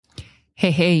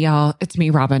Hey, y'all. It's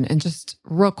me, Robin. And just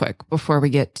real quick before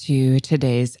we get to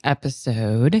today's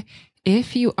episode,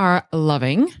 if you are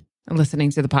loving listening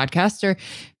to the podcast, or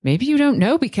maybe you don't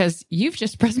know because you've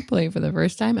just pressed play for the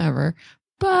first time ever,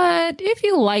 but if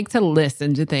you like to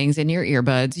listen to things in your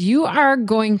earbuds, you are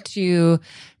going to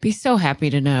be so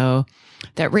happy to know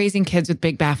that Raising Kids with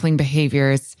Big Baffling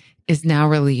Behaviors is now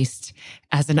released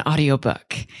as an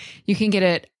audiobook. You can get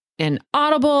it in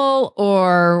Audible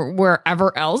or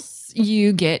wherever else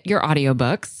you get your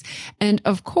audiobooks. And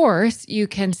of course, you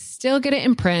can still get it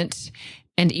in print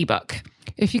and ebook.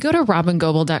 If you go to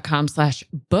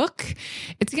robingoble.com/book,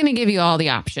 it's going to give you all the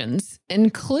options,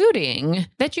 including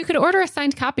that you could order a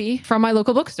signed copy from my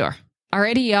local bookstore.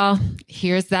 Alrighty, y'all.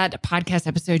 Here's that podcast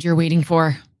episode you're waiting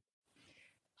for.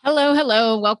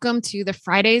 Hello. Welcome to the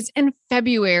Fridays in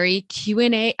February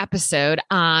Q&A episode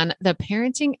on the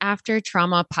Parenting After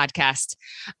Trauma podcast.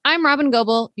 I'm Robin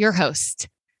Goble, your host.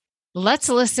 Let's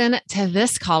listen to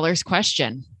this caller's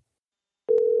question.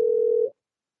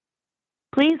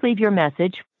 Please leave your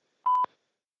message.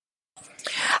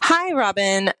 Hi,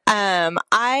 Robin.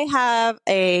 I have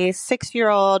a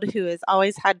 6-year-old who has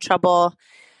always had trouble.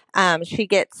 She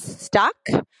gets stuck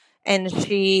and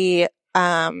she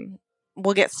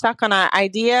will get stuck on an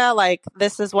idea like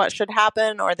this is what should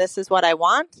happen or this is what I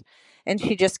want. And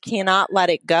she just cannot let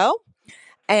it go.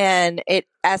 And it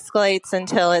escalates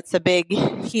until it's a big,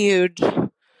 huge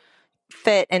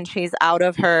fit and she's out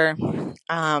of her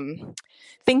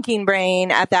thinking brain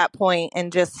at that point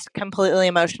and just completely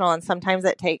emotional. And sometimes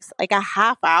it takes like a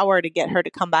half hour to get her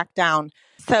to come back down.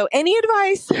 So any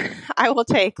advice I will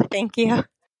take. Thank you.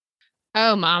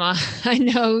 Oh, Mama, I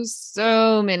know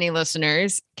so many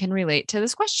listeners can relate to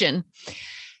this question.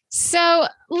 So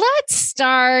let's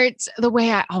start the way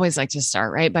I always like to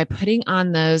start, right? By putting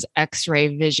on those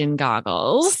X-ray vision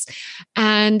goggles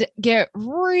and get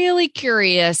really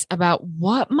curious about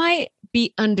what might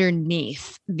be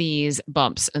underneath these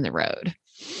bumps in the road.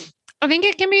 I think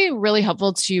it can be really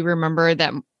helpful to remember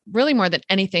that really more than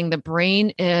anything, the brain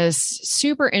is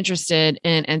super interested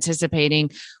in anticipating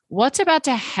what's about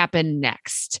to happen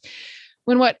next.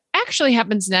 When what actually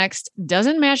happens next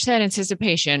doesn't match that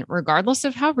anticipation, regardless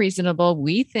of how reasonable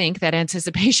we think that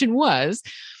anticipation was,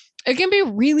 it can be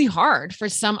really hard for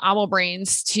some owl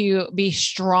brains to be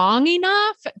strong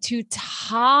enough to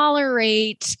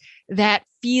tolerate that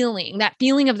feeling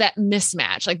of that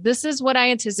mismatch. Like, this is what I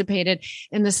anticipated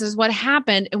and this is what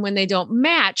happened. And when they don't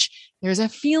match, there's a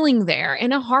feeling there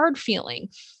and a hard feeling.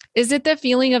 Is it the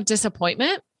feeling of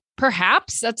disappointment?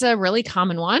 Perhaps that's a really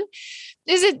common one.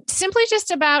 Is it simply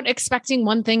just about expecting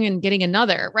one thing and getting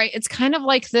another, right? It's kind of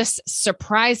like this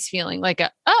surprise feeling, like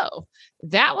oh,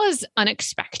 that was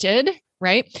unexpected,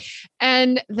 right?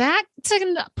 And that's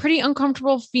a pretty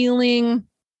uncomfortable feeling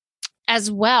as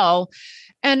well,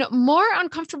 and more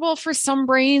uncomfortable for some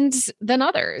brains than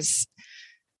others.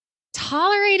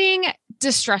 Tolerating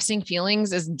distressing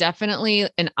feelings is definitely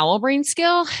an owl brain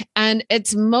skill, and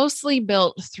it's mostly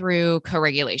built through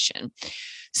co-regulation.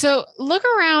 So look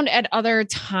around at other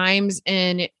times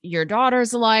in your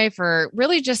daughter's life, or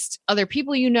really just other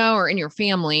people you know or in your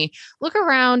family. Look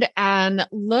around and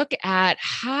look at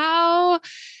how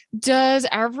does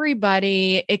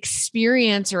everybody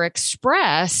experience or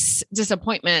express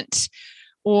disappointment,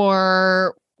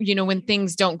 or when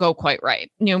things don't go quite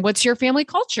right. What's your family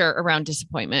culture around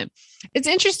disappointment? It's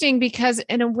interesting because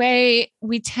in a way,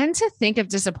 we tend to think of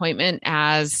disappointment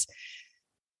as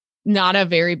not a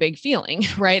very big feeling,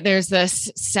 right? There's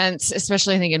this sense,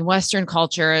 especially I think in Western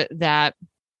culture, that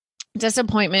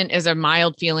disappointment is a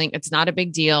mild feeling. It's not a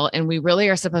big deal. And we really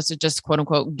are supposed to just quote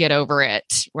unquote, get over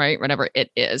it, right? Whatever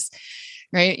it is,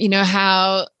 right? You know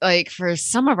how like for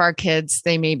some of our kids,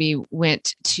 they maybe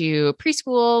went to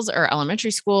preschools or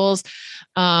elementary schools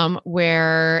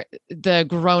where the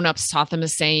grownups taught them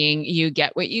as saying, you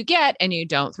get what you get and you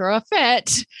don't throw a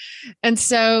fit. And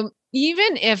so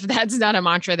even if that's not a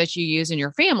mantra that you use in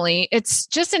your family, it's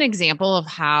just an example of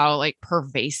how like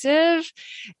pervasive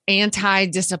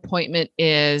anti-disappointment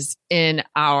is in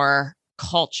our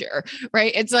culture,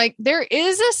 right? It's like there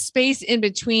is a space in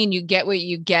between you get what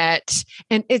you get,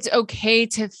 and it's okay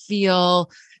to feel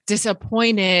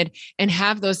disappointed and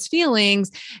have those feelings.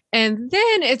 And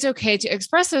then it's okay to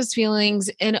express those feelings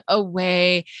in a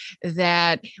way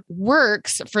that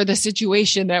works for the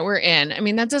situation that we're in. I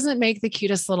mean, that doesn't make the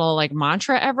cutest little like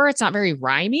mantra ever. It's not very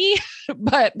rhymey,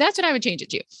 but that's what I would change it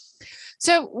to.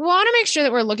 So, want to make sure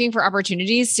that we're looking for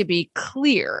opportunities to be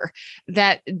clear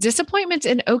that disappointment's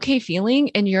an okay feeling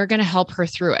and you're going to help her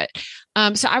through it.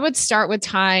 So, I would start with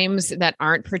times that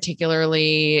aren't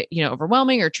particularly,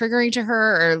 overwhelming or triggering to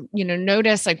her, or,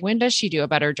 notice like when does she do a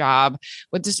better job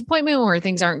with disappointment where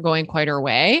things aren't going quite her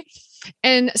way,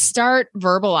 and start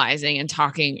verbalizing and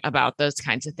talking about those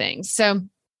kinds of things. So,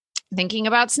 thinking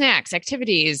about snacks,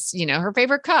 activities, her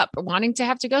favorite cup, wanting to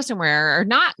have to go somewhere or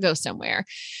not go somewhere,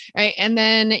 right? And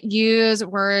then use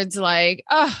words like,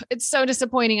 oh, it's so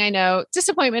disappointing. I know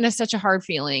disappointment is such a hard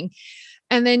feeling.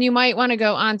 And then you might want to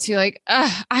go on to like,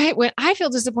 when I feel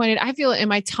disappointed, I feel it in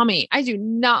my tummy. I do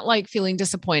not like feeling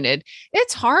disappointed.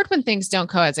 It's hard when things don't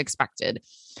go as expected.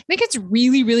 I think it's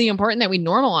really, really important that we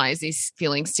normalize these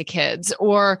feelings to kids,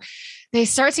 or they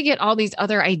start to get all these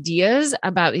other ideas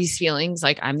about these feelings.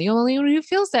 Like, I'm the only one who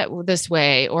feels this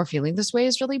way, or feeling this way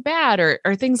is really bad, or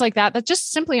things like that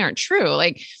just simply aren't true.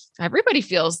 Like, everybody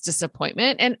feels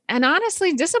disappointment. And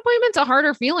honestly, disappointment's a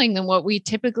harder feeling than what we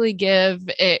typically give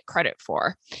it credit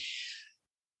for.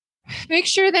 Make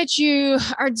sure that you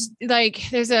are like,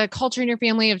 there's a culture in your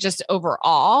family of just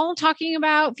overall talking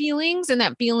about feelings, and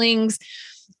that feelings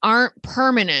aren't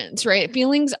permanent, right?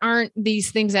 Feelings aren't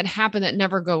these things that happen that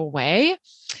never go away.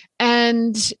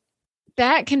 And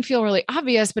that can feel really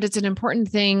obvious, but it's an important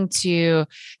thing to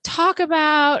talk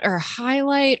about or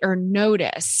highlight or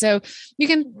notice. So you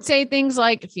can say things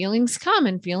like feelings come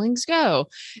and feelings go,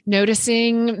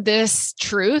 noticing this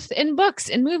truth in books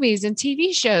and movies and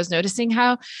TV shows, noticing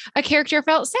how a character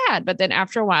felt sad, but then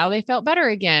after a while they felt better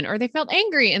again, or they felt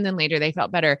angry and then later they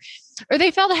felt better. Or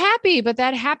they felt happy, but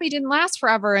that happy didn't last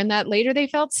forever, and that later they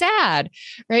felt sad,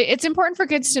 right? It's important for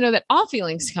kids to know that all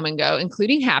feelings come and go,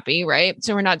 including happy, right?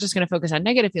 So we're not just going to focus on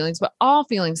negative feelings, but all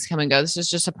feelings come and go. This is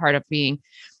just a part of being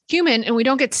human, and we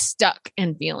don't get stuck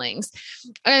in feelings.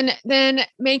 And then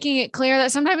making it clear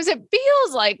that sometimes it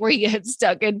feels like we get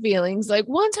stuck in feelings. Like,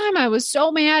 one time I was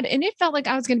so mad and it felt like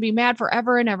I was going to be mad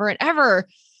forever and ever and ever.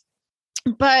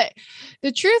 But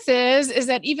the truth is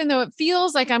that even though it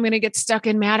feels like I'm going to get stuck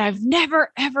in mad, I've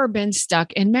never, ever been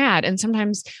stuck in mad. And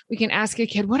sometimes we can ask a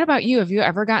kid, what about you? Have you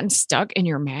ever gotten stuck in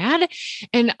your mad?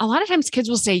 And a lot of times kids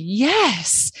will say,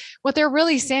 yes. What they're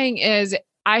really saying is,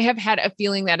 I have had a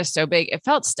feeling that is so big, it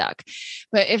felt stuck.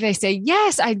 But if they say,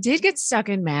 yes, I did get stuck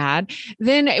in mad,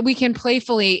 then we can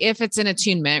playfully, if it's an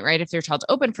attunement, right? If their child's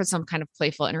open for some kind of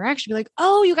playful interaction, be like,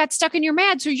 oh, you got stuck in your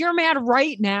mad. So you're mad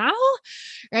right now,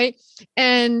 right?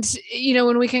 And,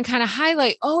 when we can kind of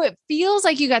highlight, oh, it feels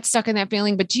like you got stuck in that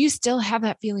feeling, but do you still have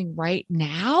that feeling right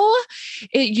now?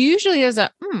 It usually is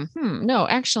no,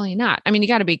 actually not. I mean, you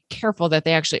got to be careful that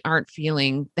they actually aren't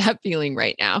feeling that feeling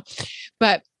right now.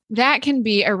 But that can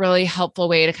be a really helpful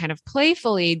way to kind of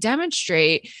playfully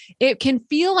demonstrate. It can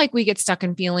feel like we get stuck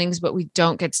in feelings, but we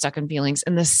don't get stuck in feelings.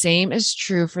 And the same is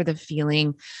true for the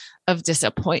feeling of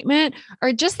disappointment,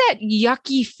 or just that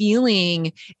yucky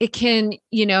feeling. It can,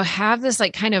 have this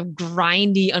like kind of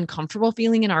grindy, uncomfortable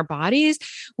feeling in our bodies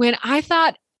when I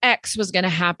thought X was going to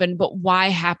happen, but Y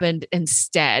happened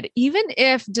instead. Even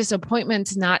if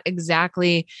disappointment's not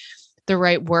exactly the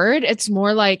right word, it's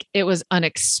more like it was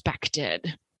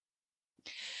unexpected.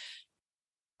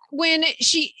 When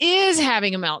she is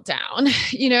having a meltdown,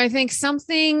 I think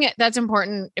something that's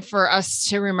important for us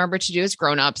to remember to do as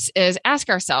grownups is ask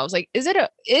ourselves, like, is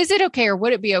it okay, or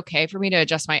would it be okay for me to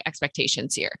adjust my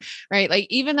expectations here? Right? Like,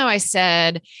 even though I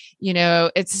said,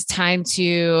 it's time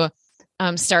to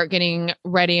start getting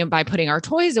ready and by putting our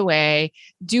toys away,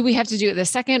 do we have to do it the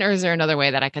second, or is there another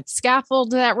way that I could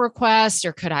scaffold that request,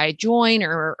 or could I join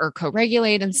or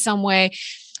co-regulate in some way?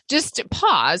 Just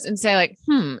pause and say like,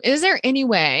 is there any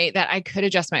way that I could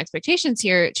adjust my expectations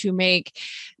here to make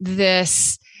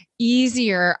this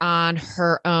easier on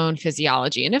her own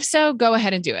physiology? And if so, go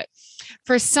ahead and do it.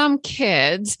 For some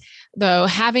kids, though,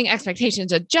 having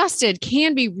expectations adjusted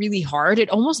can be really hard. It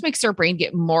almost makes their brain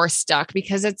get more stuck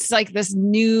because it's like this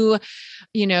new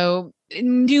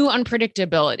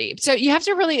unpredictability. So you have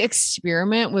to really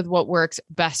experiment with what works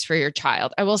best for your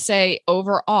child. I will say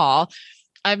overall,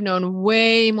 I've known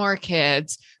way more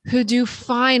kids who do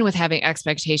fine with having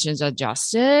expectations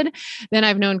adjusted than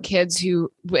I've known kids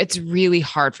who it's really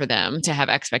hard for them to have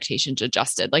expectations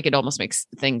adjusted. Like, it almost makes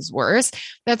things worse.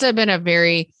 That's been a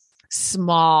very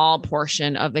small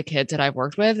portion of the kids that I've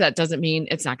worked with. That doesn't mean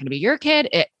it's not going to be your kid.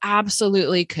 It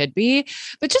absolutely could be,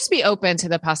 but just be open to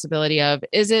the possibility of,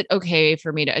 is it okay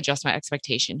for me to adjust my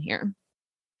expectation here?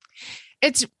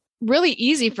 It's really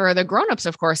easy for the grownups,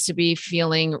 of course, to be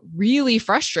feeling really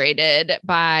frustrated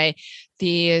by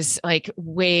these like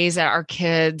ways that our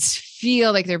kids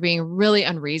feel like they're being really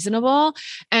unreasonable.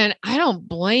 And I don't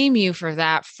blame you for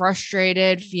that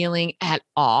frustrated feeling at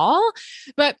all.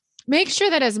 But make sure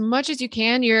that as much as you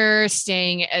can, you're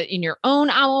staying in your own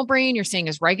owl brain, you're staying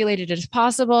as regulated as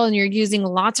possible, and you're using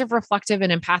lots of reflective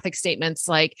and empathic statements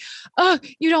like, oh,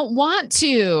 you don't want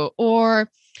to, or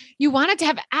you wanted to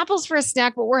have apples for a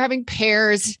snack, but we're having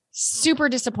pears. Super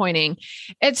disappointing.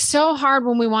 It's so hard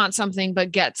when we want something,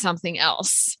 but get something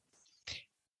else.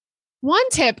 One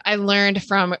tip I learned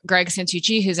from Greg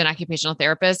Santucci, who's an occupational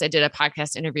therapist. I did a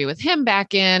podcast interview with him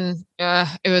back in,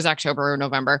 it was October or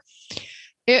November.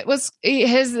 It was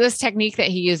this technique that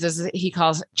he uses, he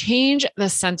calls change the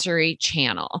sensory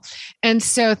channel. And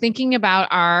so thinking about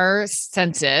our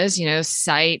senses,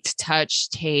 sight, touch,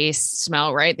 taste,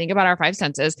 smell, right? Think about our 5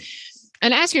 senses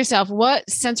and ask yourself, what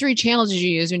sensory channel did you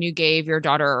use when you gave your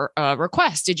daughter a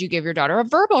request? Did you give your daughter a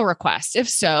verbal request? If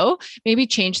so, maybe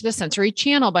change the sensory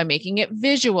channel by making it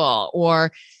visual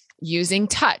or using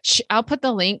touch. I'll put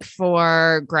the link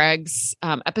for Greg's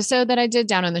episode that I did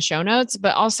down in the show notes,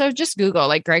 but also just Google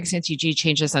like Greg Santucci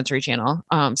change the sensory channel.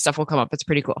 Stuff will come up. It's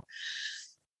pretty cool.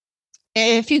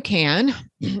 If you can,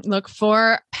 look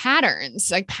for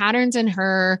patterns, like patterns in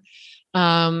her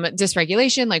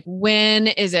dysregulation, like when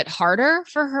is it harder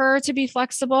for her to be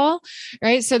flexible,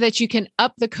 right? So that you can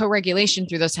up the co-regulation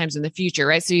through those times in the future,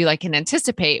 right? So you can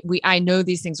anticipate, I know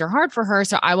these things are hard for her,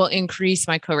 so I will increase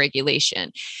my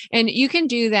co-regulation. And you can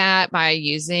do that by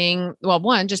using,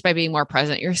 one, just by being more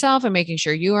present yourself and making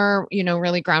sure you are,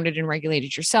 really grounded and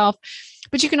regulated yourself.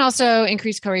 But you can also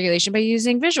increase co-regulation by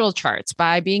using visual charts,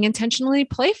 by being intentionally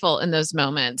playful in those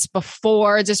moments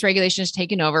before dysregulation is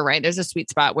taken over, right? There's a sweet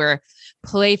spot where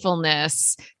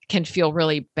playfulness can feel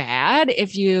really bad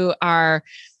if you are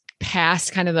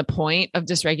past kind of the point of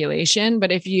dysregulation.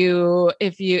 But if you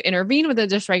intervene with the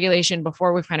dysregulation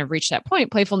before we've kind of reached that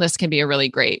point, playfulness can be a really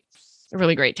great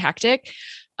tactic.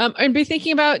 And be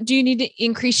thinking about, do you need to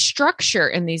increase structure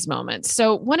in these moments?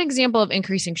 So one example of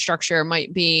increasing structure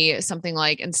might be something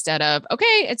like, instead of,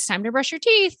 okay, it's time to brush your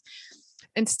teeth,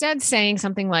 instead saying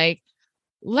something like,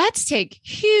 let's take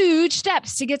huge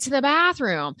steps to get to the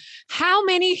bathroom. How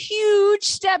many huge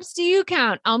steps do you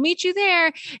count? I'll meet you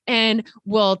there and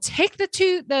we'll take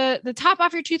the top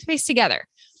off your toothpaste together.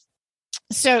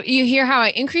 So you hear how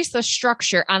I increase the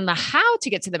structure on the how to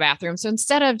get to the bathroom. So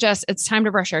instead of just, it's time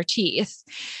to brush our teeth,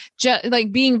 just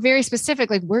like being very specific,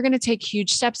 like we're going to take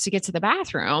huge steps to get to the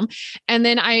bathroom. And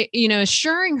then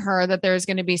assuring her that there's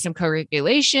going to be some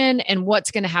co-regulation and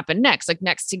what's going to happen next. Like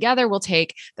next together, we'll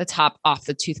take the top off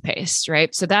the toothpaste,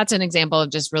 right? So that's an example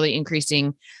of just really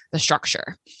increasing the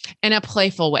structure in a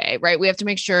playful way, right? We have to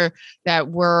make sure that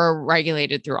we're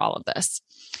regulated through all of this.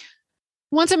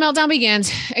 Once a meltdown begins,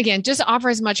 again, just offer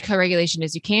as much co-regulation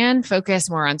as you can. Focus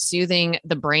more on soothing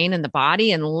the brain and the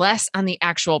body and less on the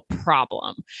actual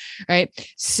problem, right?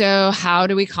 So how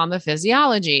do we calm the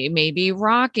physiology? Maybe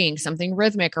rocking, something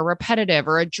rhythmic or repetitive,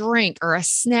 or a drink or a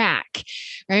snack,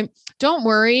 right? Don't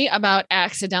worry about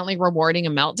accidentally rewarding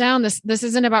a meltdown. This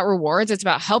isn't about rewards. It's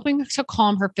about helping to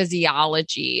calm her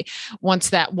physiology once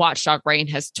that watchdog brain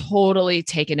has totally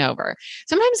taken over.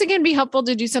 Sometimes it can be helpful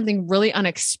to do something really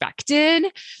unexpected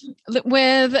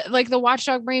with like the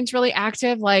watchdog brain's really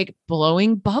active, like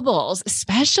blowing bubbles,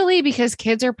 especially because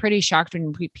kids are pretty shocked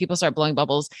when people start blowing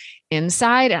bubbles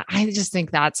inside. And I just think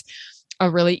that's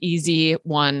a really easy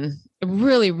one.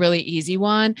 Really, really easy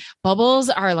one. Bubbles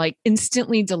are like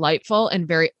instantly delightful and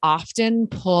very often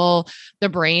pull the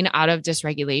brain out of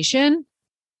dysregulation.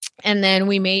 And then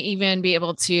we may even be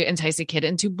able to entice a kid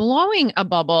into blowing a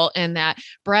bubble, and that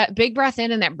big breath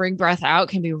in and that big breath out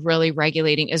can be really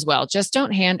regulating as well. Just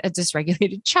don't hand a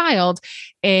dysregulated child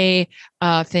a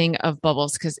thing of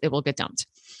bubbles because it will get dumped.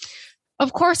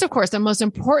 Of course, the most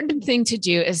important thing to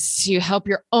do is to help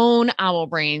your own owl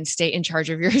brain stay in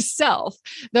charge of yourself.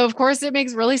 Though, of course, it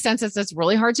makes really sense that that's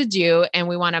really hard to do. And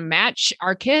we want to match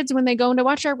our kids when they go into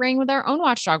watchdog brain with our own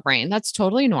watchdog brain. That's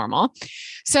totally normal.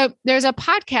 So there's a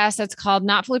podcast that's called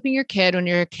Not Flipping Your Kid When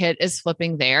Your Kid is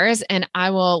Flipping Theirs. And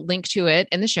I will link to it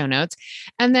in the show notes.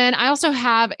 And then I also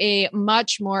have a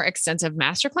much more extensive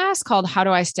masterclass called How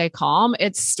Do I Stay Calm?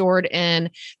 It's stored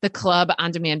in the Club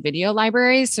on-demand video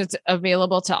library. So it's available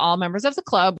to all members of the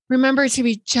club. Remember to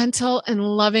be gentle and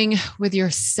loving with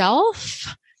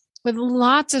yourself, with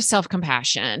lots of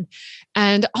self-compassion.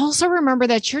 And also remember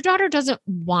that your daughter doesn't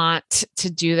want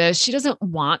to do this. She doesn't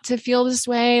want to feel this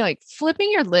way. Like flipping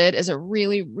your lid is a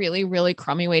really, really, really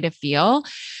crummy way to feel.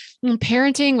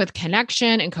 Parenting with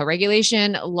connection and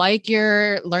co-regulation, like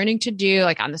you're learning to do,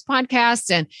 like on this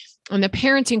podcast and on the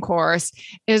parenting course,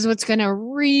 is what's going to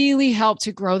really help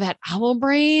to grow that owl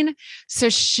brain. So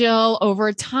she'll,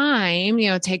 over time,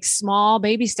 take small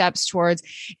baby steps towards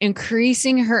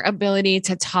increasing her ability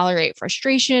to tolerate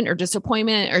frustration or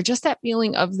disappointment, or just that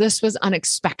feeling of this was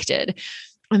unexpected.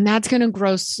 And that's going to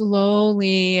grow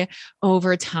slowly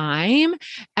over time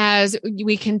as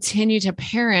we continue to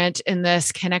parent in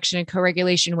this connection and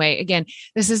co-regulation way. Again,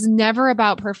 this is never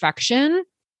about perfection.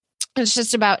 It's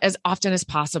just about, as often as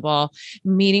possible,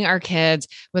 meeting our kids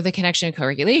with the connection and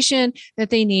co-regulation that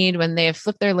they need when they have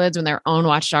flipped their lids, when their own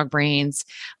watchdog brains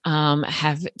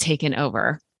have taken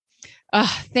over.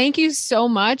 Thank you so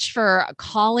much for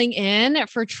calling in,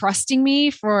 for trusting me,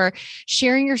 for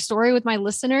sharing your story with my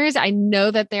listeners. I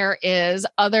know that there is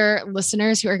other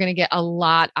listeners who are going to get a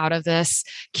lot out of this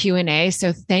Q&A.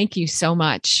 So thank you so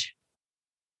much.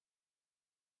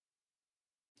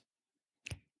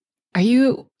 Are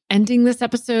you ending this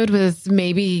episode with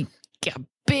maybe a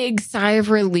big sigh of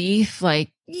relief?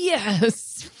 Like,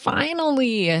 yes,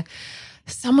 finally,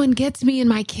 someone gets me and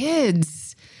my kids.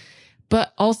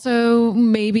 But also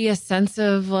maybe a sense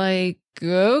of like,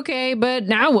 okay, but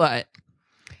now what?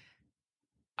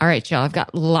 All right, y'all, I've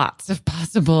got lots of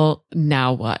possible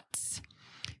now whats.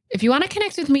 If you want to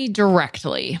connect with me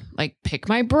directly, like pick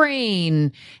my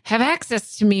brain, have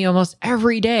access to me almost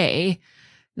every day,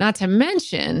 not to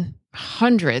mention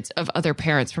hundreds of other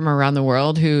parents from around the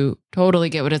world who totally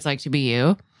get what it's like to be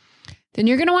you, then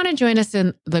you're going to want to join us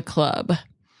in the club.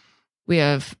 We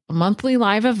have monthly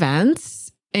live events,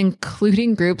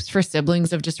 including groups for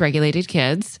siblings of dysregulated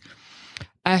kids,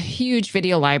 a huge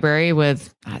video library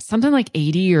with something like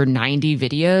 80 or 90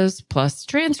 videos, plus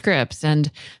transcripts and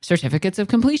certificates of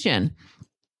completion.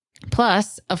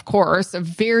 Plus, of course, a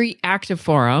very active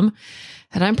forum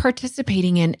that I'm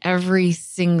participating in every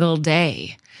single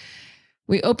day.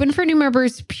 We open for new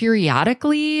members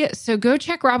periodically, so go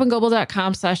check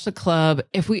robingoble.com/the club.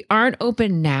 If we aren't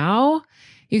open now,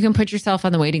 you can put yourself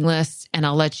on the waiting list and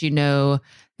I'll let you know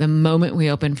the moment we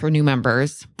open for new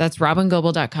members. That's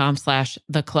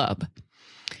robingoble.com/the club.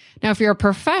 Now, if you're a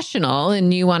professional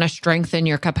and you want to strengthen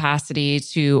your capacity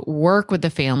to work with the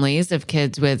families of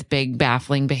kids with big,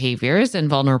 baffling behaviors and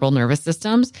vulnerable nervous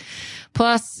systems,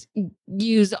 plus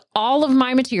use all of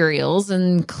my materials,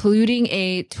 including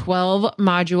a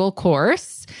 12-module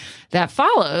course that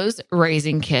follows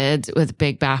raising kids with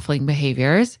big, baffling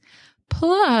behaviors,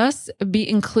 plus be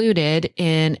included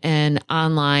in an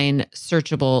online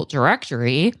searchable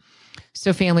directory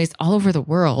so families all over the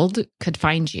world could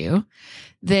find you,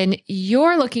 then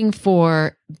you're looking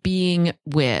for Being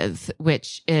With,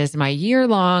 which is my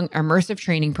year-long immersive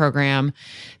training program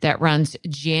that runs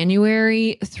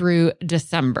January through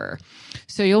December.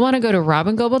 So you'll want to go to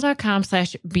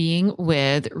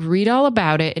robingoble.com/beingwith, read all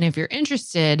about it. And if you're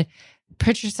interested,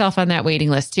 put yourself on that waiting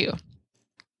list too.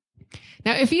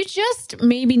 Now, if you just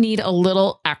maybe need a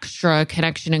little extra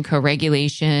connection and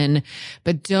co-regulation,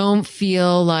 but don't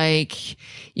feel like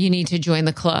you need to join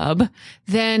the club,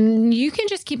 then you can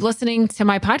just keep listening to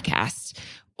my podcast.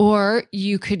 Or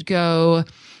you could go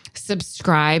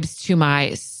subscribe to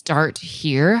my Start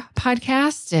Here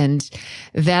podcast, and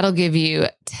that'll give you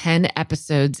 10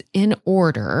 episodes in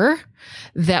order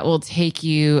that will take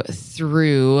you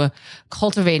through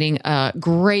cultivating a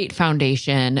great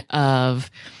foundation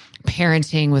of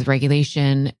parenting with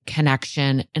regulation,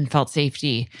 connection, and felt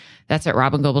safety. That's at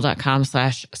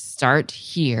robingoble.com/start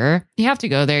here. You have to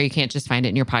go there. You can't just find it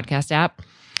in your podcast app.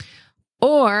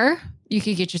 Or you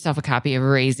could get yourself a copy of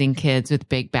Raising Kids with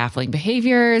Big Baffling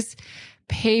Behaviors,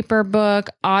 paper book,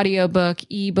 audiobook,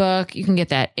 ebook. You can get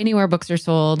that anywhere books are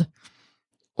sold.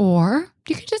 Or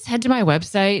you can just head to my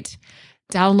website,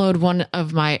 download one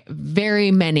of my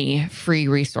very many free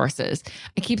resources.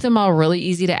 I keep them all really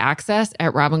easy to access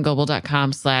at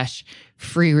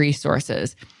robingoble.com/free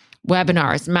resources.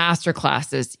 Webinars,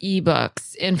 masterclasses,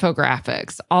 ebooks,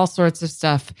 infographics, all sorts of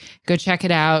stuff. Go check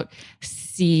it out.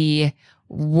 See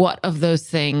what of those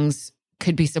things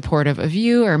could be supportive of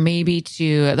you, or maybe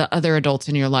to the other adults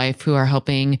in your life who are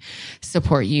helping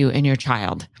support you and your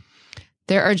child.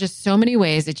 There are just so many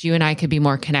ways that you and I could be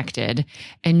more connected,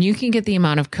 and you can get the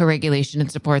amount of co-regulation and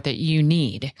support that you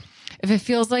need. If it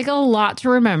feels like a lot to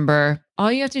remember, all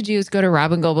you have to do is go to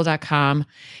robingoble.com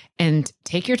and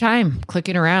take your time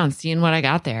clicking around, seeing what I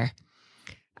got there.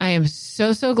 I am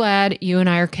so, so glad you and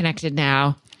I are connected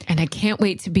now, and I can't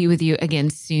wait to be with you again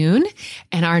soon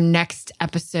in our next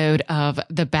episode of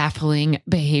the Baffling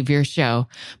Behavior Show.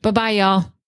 Bye-bye, y'all.